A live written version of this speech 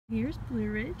Here's Blue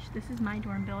Ridge. This is my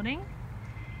dorm building.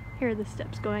 Here are the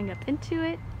steps going up into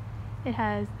it. It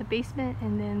has a basement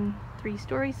and then 3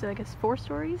 stories, so I guess 4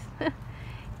 stories.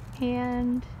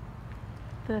 And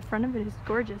the front of it is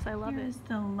gorgeous. I love it. Here's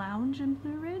the lounge in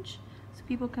Blue Ridge. So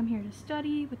people come here to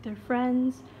study with their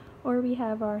friends, or we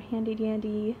have our handy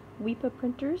dandy WEPA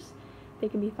printers. They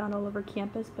can be found all over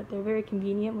campus, but they're very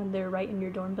convenient when they're right in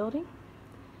your dorm building.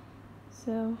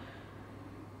 So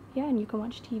yeah, and you can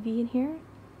watch TV in here,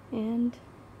 and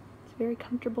it's a very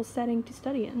comfortable setting to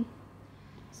study in.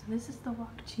 So this is the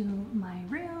walk to my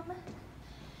room.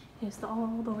 It's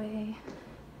all the way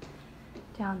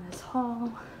down this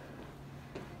hall.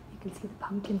 You can see the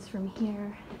pumpkins from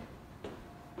here.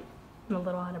 I'm a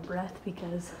little out of breath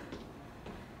because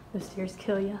those stairs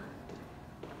kill you.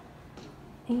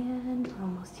 And we're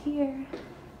almost here.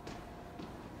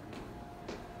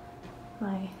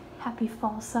 My happy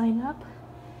fall sign up.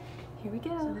 Here we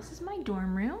go. So this is my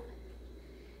dorm room.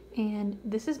 And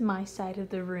this is my side of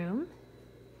the room.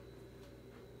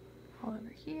 All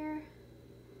over here.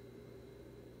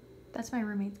 That's my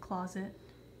roommate's closet.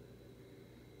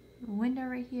 Window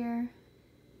right here.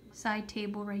 Side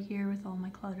table right here with all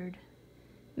my cluttered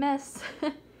mess.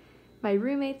 My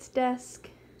roommate's desk.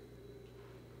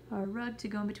 Our rug to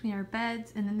go in between our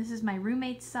beds. And then this is my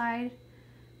roommate's side.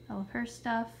 All of her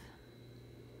stuff.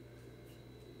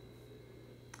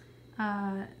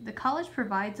 The college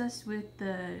provides us with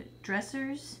the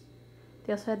dressers.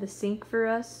 They also had the sink for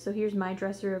us. So here's my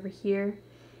dresser over here.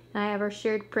 And I have our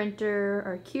shared printer,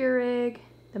 our Keurig,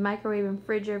 the microwave and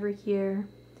fridge over here,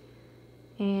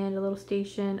 and a little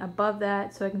station above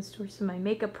that so I can store some of my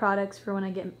makeup products for when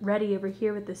I get ready over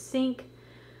here with the sink.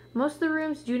 Most of the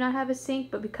rooms do not have a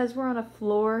sink, but because we're on a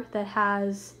floor that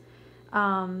has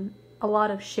a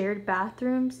lot of shared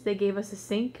bathrooms, they gave us a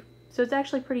sink. So it's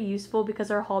actually pretty useful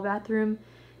because our hall bathroom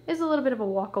is a little bit of a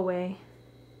walk away.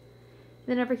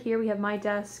 Then over here we have my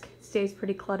desk. It stays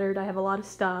pretty cluttered. I have a lot of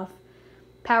stuff.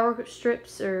 Power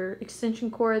strips or extension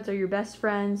cords are your best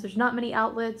friends. There's not many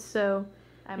outlets, so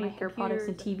I have my hair products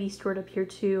and TV stored up here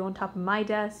too on top of my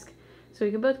desk. So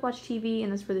we can both watch TV,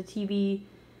 and that's where the TV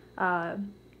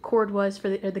cord was,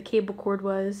 or the cable cord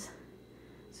was.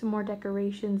 Some more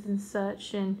decorations and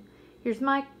such. And here's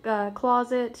my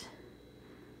closet.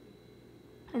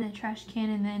 And the trash can,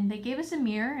 and then they gave us a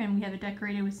mirror, and we have it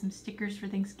decorated with some stickers for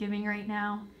Thanksgiving right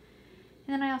now.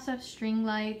 And then I also have string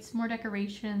lights, more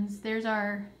decorations. There's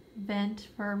our vent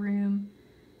for our room,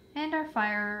 and our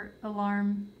fire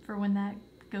alarm for when that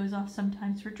goes off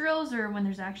sometimes for drills or when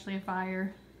there's actually a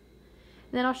fire.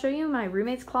 And then I'll show you my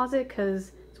roommate's closet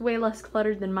because it's way less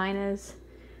cluttered than mine is.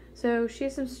 So she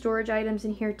has some storage items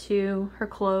in here too, her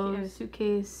clothes, a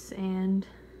suitcase, and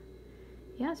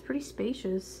yeah, it's pretty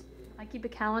spacious. I keep a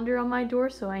calendar on my door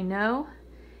so I know,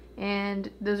 and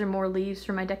those are more leaves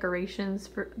for my decorations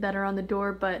that are on the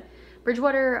door, but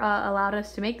Bridgewater allowed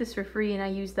us to make this for free, and I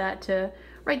used that to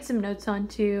write some notes on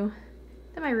too.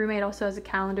 Then my roommate also has a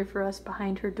calendar for us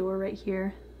behind her door right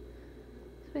here,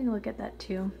 so we can look at that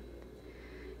too.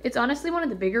 It's honestly one of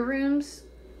the bigger rooms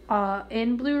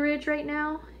in Blue Ridge right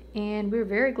now, and we're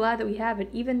very glad that we have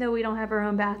it, even though we don't have our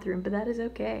own bathroom, but that is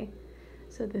okay.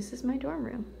 So this is my dorm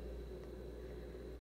room.